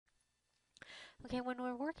Okay, when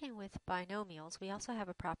we're working with binomials, we also have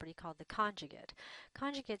a property called the conjugate.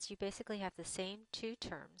 Conjugates, you basically have the same two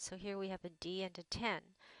terms. So here we have a d and a 10,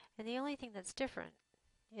 and the only thing that's different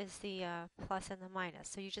is the plus and the minus.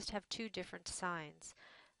 So you just have two different signs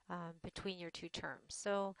between your two terms.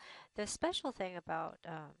 So the special thing about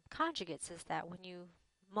conjugates is that when you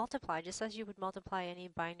multiply, just as you would multiply any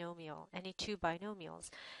binomial, any two binomials,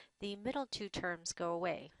 the middle two terms go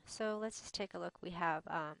away. So let's just take a look. We have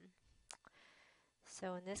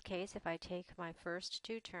so in this case, if I take my first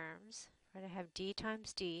two terms, right, I have d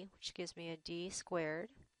times d, which gives me a d squared.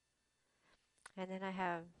 And then I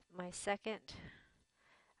have my second,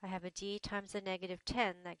 I have a d times a negative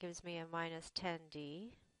 10, that gives me a minus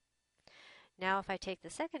 10d. Now if I take the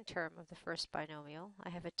second term of the first binomial,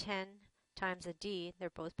 I have a 10 times a d, they're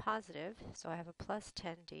both positive, so I have a plus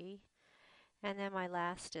 10d. And then my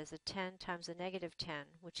last is a 10 times a negative 10,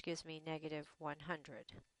 which gives me negative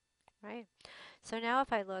 100. Right? So now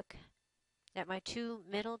if I look at my two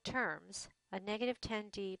middle terms, a negative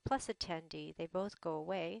 10d plus a 10d, they both go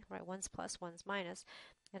away, right? One's plus, one's minus,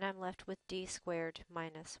 and I'm left with d squared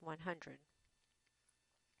minus 100.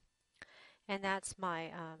 And that's my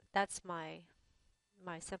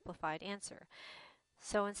simplified answer.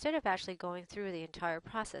 So instead of actually going through the entire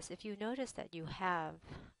process, if you notice that you have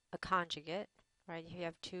a conjugate, right, you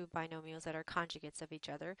have two binomials that are conjugates of each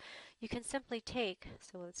other, you can simply take,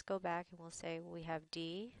 so let's go back and we'll say we have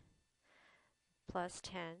d plus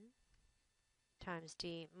 10 times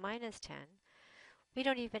d minus 10. We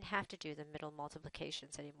don't even have to do the middle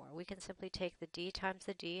multiplications anymore. We can simply take the d times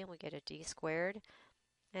the d and we get a d squared,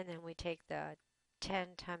 and then we take the 10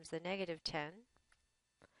 times the negative 10,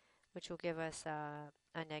 which will give us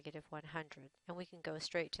a negative 100, and we can go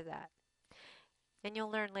straight to that. And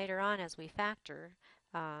you'll learn later on as we factor,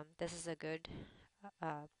 this is a good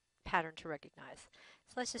pattern to recognize.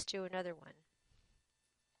 So let's just do another one.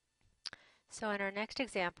 So in our next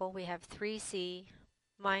example, we have 3c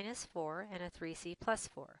minus 4 and a 3c plus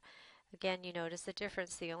 4. Again, you notice the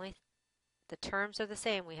difference. The terms are the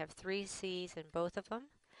same. We have 3 c's in both of them,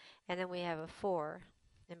 and then we have a 4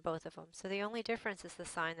 in both of them. So the only difference is the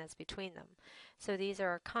sign that's between them. So these are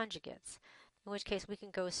our conjugates, in which case we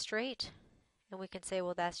can go straight and we can say,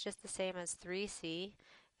 well, that's just the same as 3c,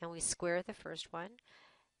 and we square the first one,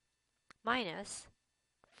 minus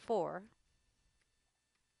 4,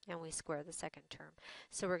 and we square the second term.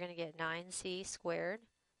 So we're going to get 9c squared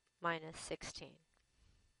minus 16.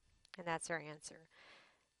 And that's our answer.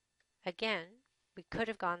 Again, we could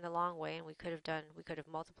have gone the long way and we could have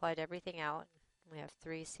multiplied everything out. We have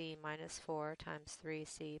 3c minus 4 times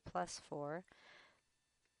 3c plus 4.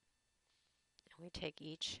 And we take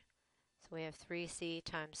each. So we have 3c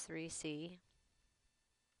times 3c.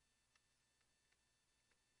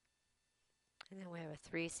 And then we have a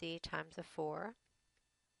 3c times a 4.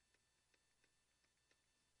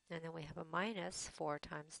 And then we have a minus 4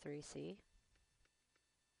 times 3c.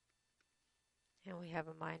 And we have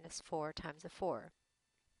a minus 4 times a 4.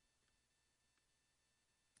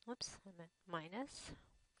 Oops, I meant minus.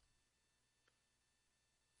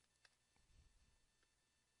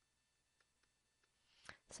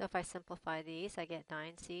 So if I simplify these, I get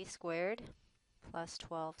 9c squared plus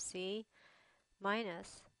 12c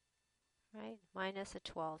minus, right, minus a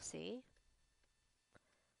 12c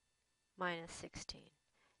minus 16.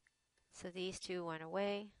 So these two went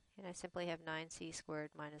away, and I simply have 9c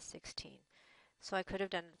squared minus 16. So I could have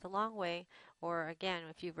done it the long way, or again,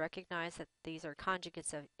 if you recognize that these are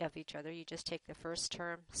conjugates of each other, you just take the first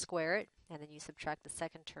term, square it, and then you subtract the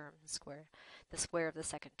second term, square the square of the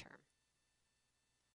second term.